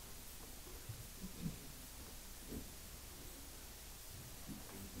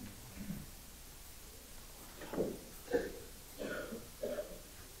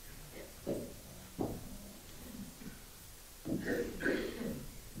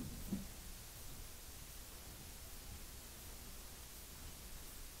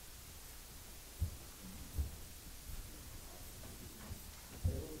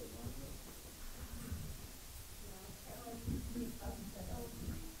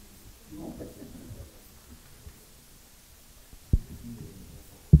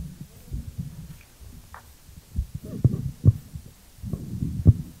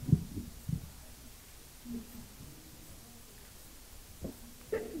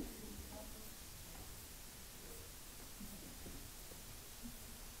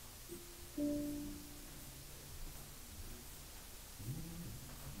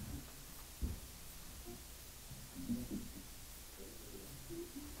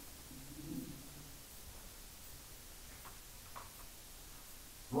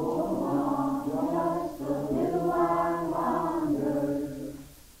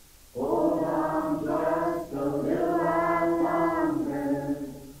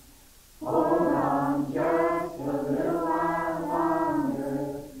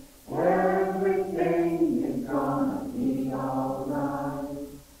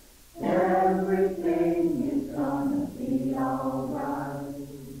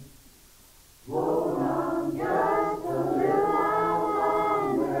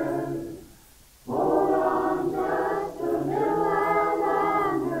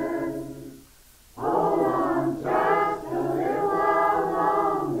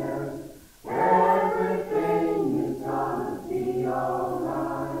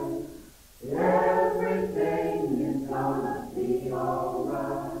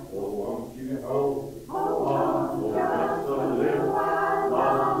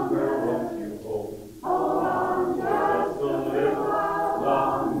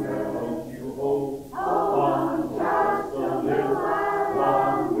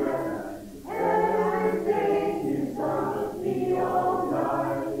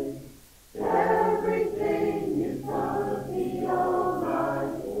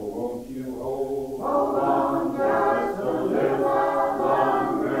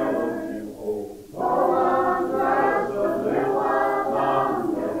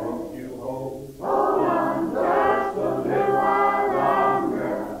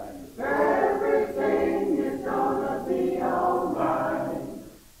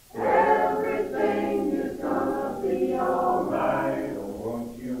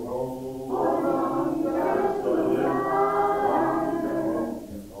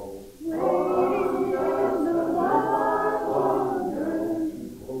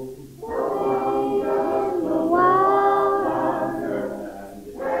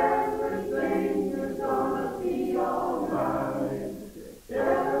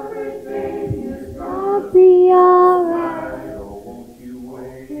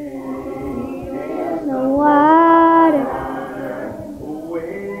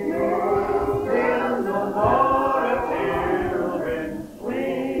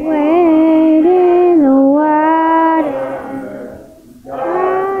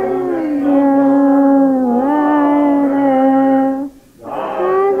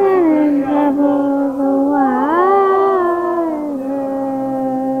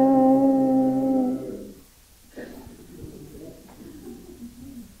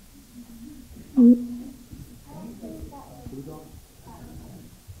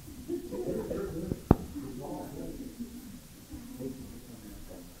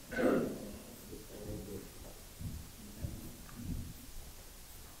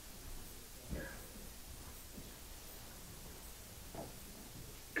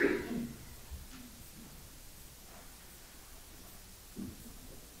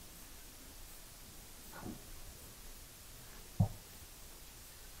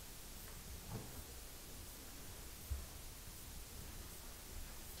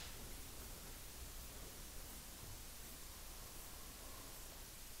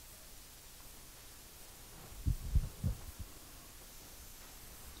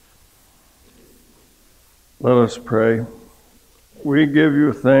 Let us pray. We give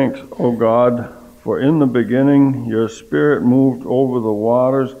you thanks, O God, for in the beginning your Spirit moved over the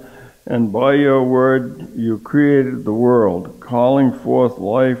waters, and by your word you created the world, calling forth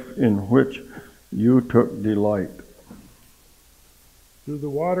life in which you took delight. Through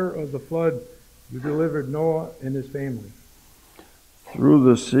the water of the flood, you delivered Noah and his family. Through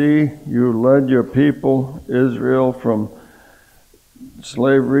the sea you led your people, Israel, from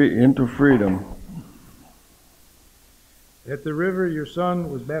slavery into freedom. At the river, your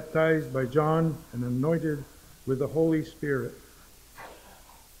son was baptized by John and anointed with the Holy Spirit.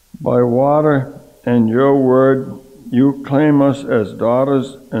 By water and your word, you claim us as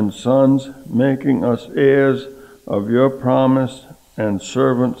daughters and sons, making us heirs of your promise and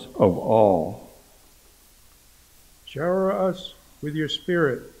servants of all. Shower us with your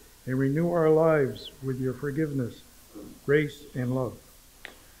Spirit and renew our lives with your forgiveness, grace, and love.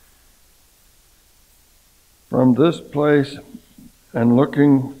 From this place, and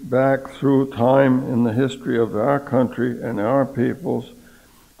looking back through time in the history of our country and our peoples,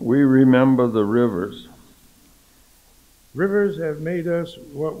 we remember the rivers. Rivers have made us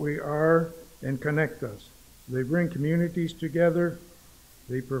what we are and connect us. They bring communities together.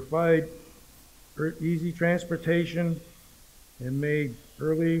 They provide easy transportation and made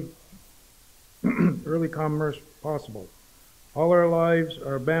early commerce possible. All our lives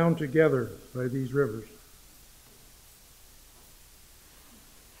are bound together by these rivers.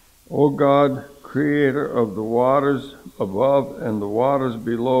 O God, creator of the waters above and the waters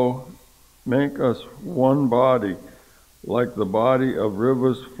below, make us one body, like the body of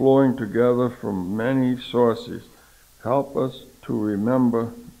rivers flowing together from many sources. Help us to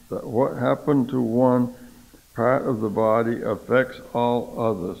remember that what happened to one part of the body affects all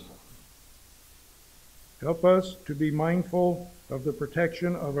others. Help us to be mindful of the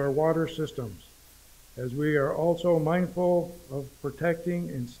protection of our water systems, as we are also mindful of protecting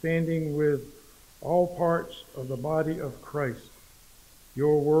and standing with all parts of the body of Christ,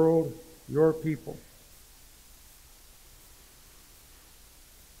 your world, your people.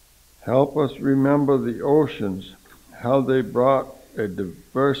 Help us remember the oceans, how they brought a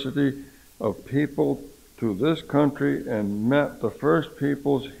diversity of people to this country and met the first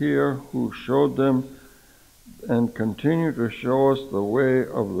peoples here who showed them and continue to show us the way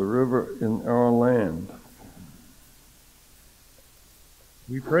of the river in our land.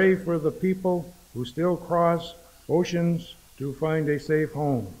 We pray for the people who still cross oceans to find a safe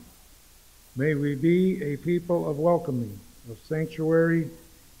home. May we be a people of welcoming, of sanctuary,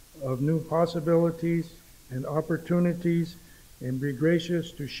 of new possibilities and opportunities, and be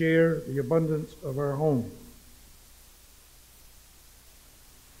gracious to share the abundance of our home.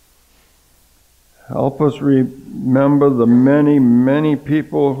 Help us remember the many, many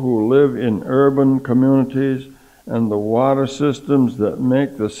people who live in urban communities and the water systems that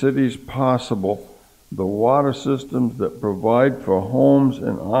make the cities possible, the water systems that provide for homes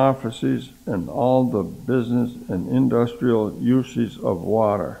and offices and all the business and industrial uses of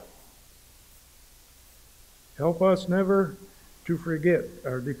water. Help us never to forget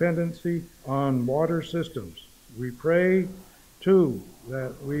our dependency on water systems. We pray, too,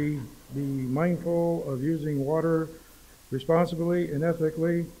 that we be mindful of using water responsibly and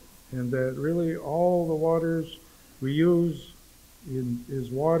ethically, and that really all the waters we use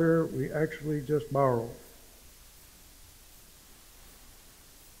is water we actually just borrow.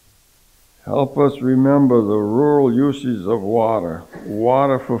 Help us remember the rural uses of water,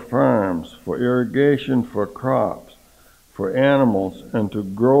 water for farms, for irrigation for crops, for animals, and to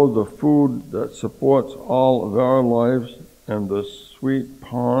grow the food that supports all of our lives and the sweet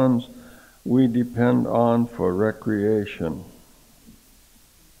ponds we depend on for recreation.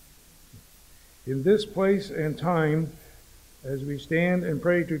 In this place and time, as we stand and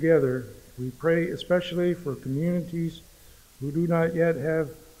pray together, we pray especially for communities who do not yet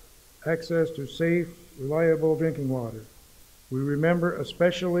have access to safe, reliable drinking water. We remember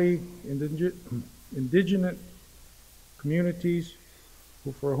especially indigenous communities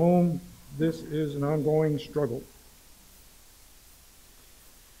for whom this is an ongoing struggle.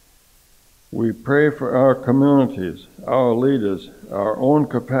 We pray for our communities, our leaders, our own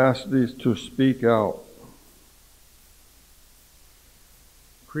capacities to speak out.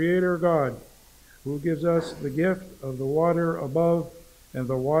 Creator God, who gives us the gift of the water above and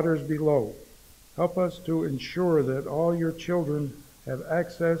the waters below, help us to ensure that all your children have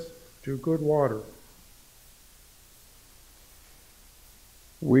access to good water.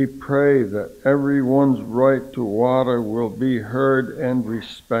 We pray that everyone's right to water will be heard and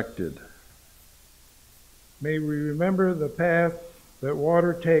respected. May we remember the path that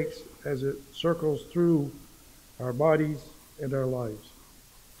water takes as it circles through our bodies, and our lives.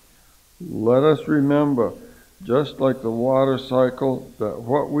 Let us remember, just like the water cycle, that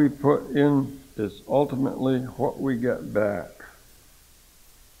what we put in is ultimately what we get back.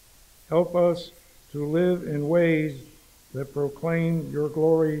 Help us to live in ways that proclaim your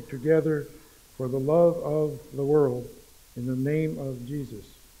glory together for the love of the world. In the name of Jesus,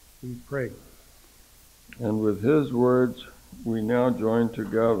 we pray. And with his words, we now join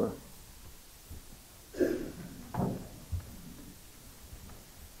together. Let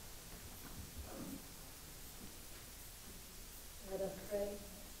us pray.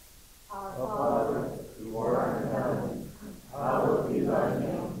 Our Father, who art in heaven, hallowed be thy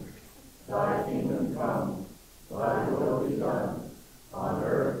name. Thy kingdom come, thy will be done, on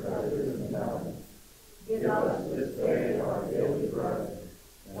earth as it is in heaven. Give us this day our daily bread,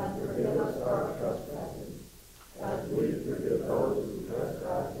 and forgive us our trespasses, as we forgive those who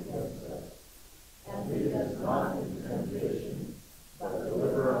trespass against us. And lead us not into temptation, but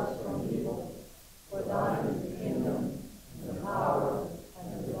deliver us from evil. For thine is the kingdom, and the power,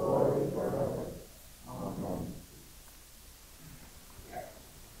 and the glory forever. Amen.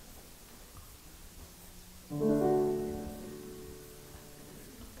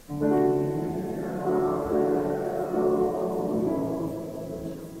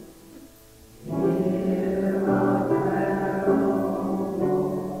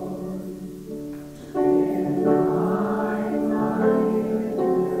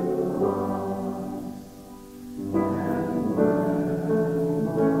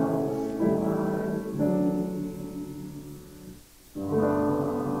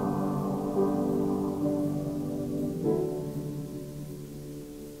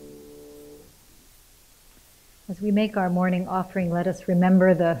 As we make our morning offering, let us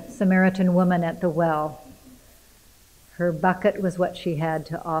remember the Samaritan woman at the well. Her bucket was what she had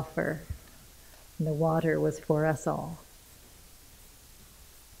to offer, and the water was for us all.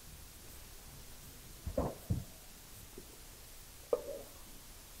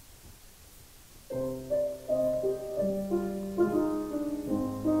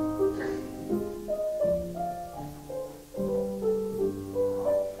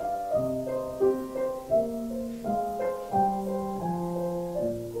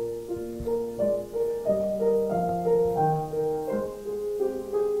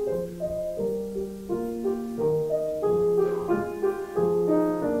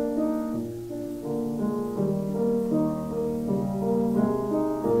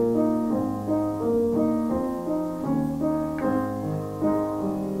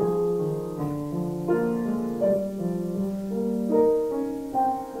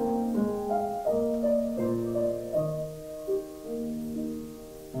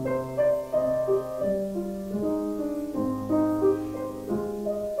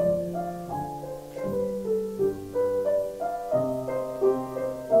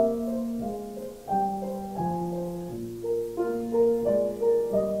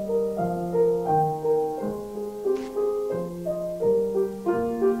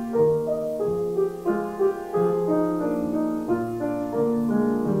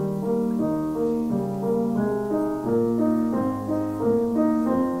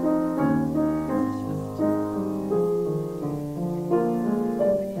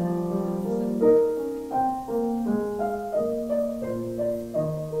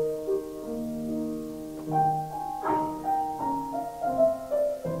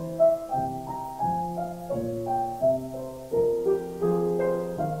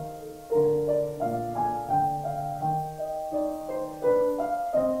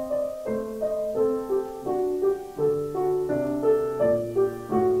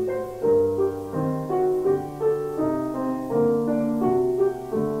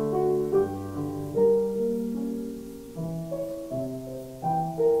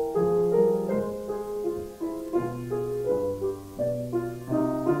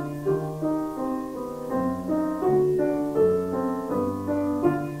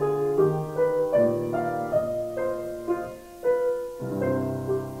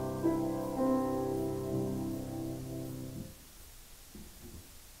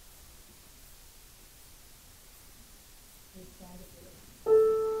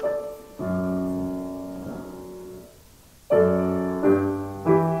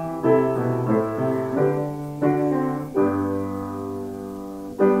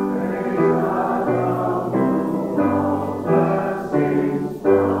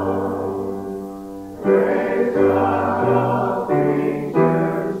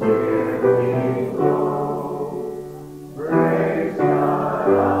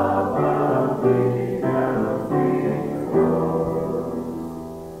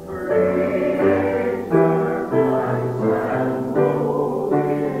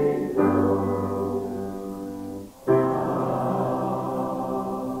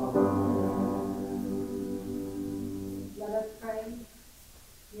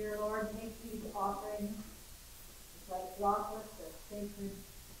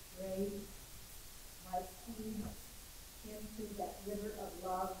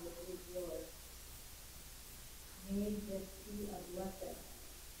 May this be a blessing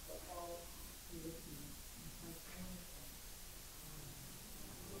for all who listen.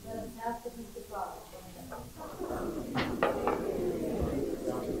 Let us ask the peace of God.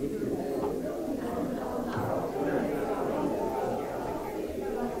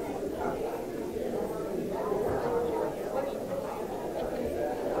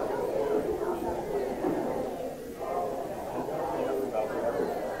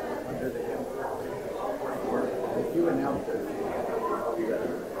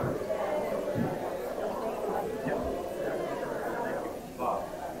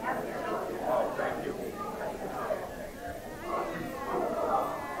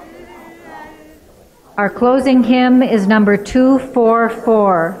 Our closing hymn is number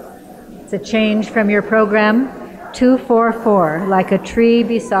 244. It's a change from your program. 244, Like a Tree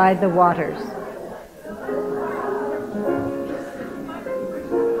Beside the Waters.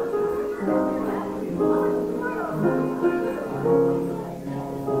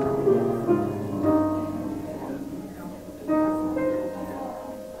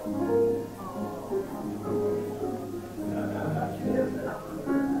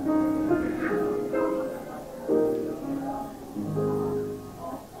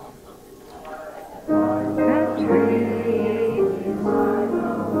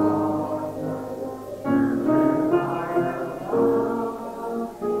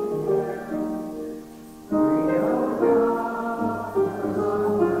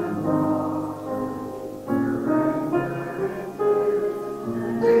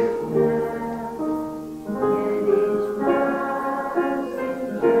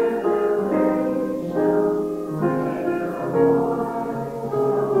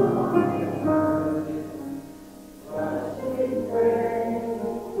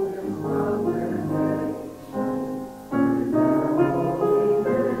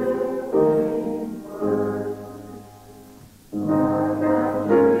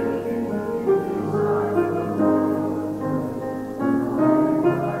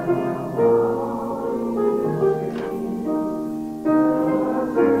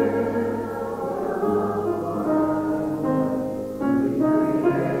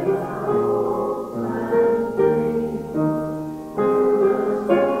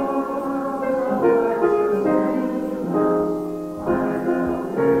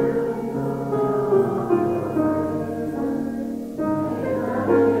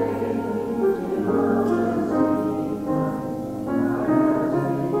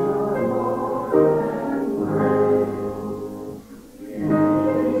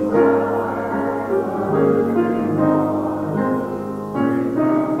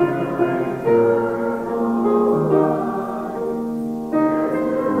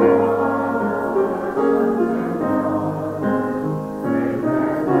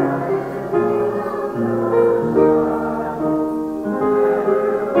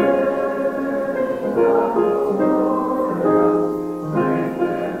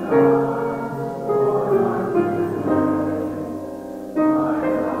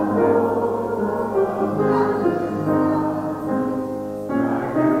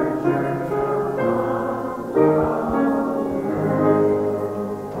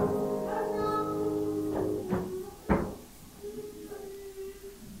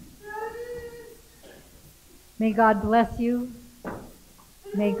 May God bless you.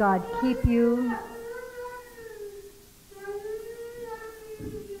 May God keep you.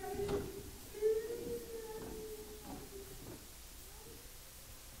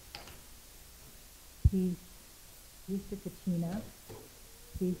 Peace. Peace to Katrina.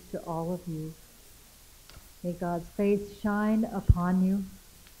 Peace to all of you. May God's face shine upon you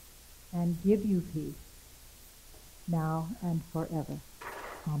and give you peace now and forever.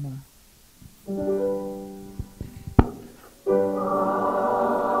 Amen.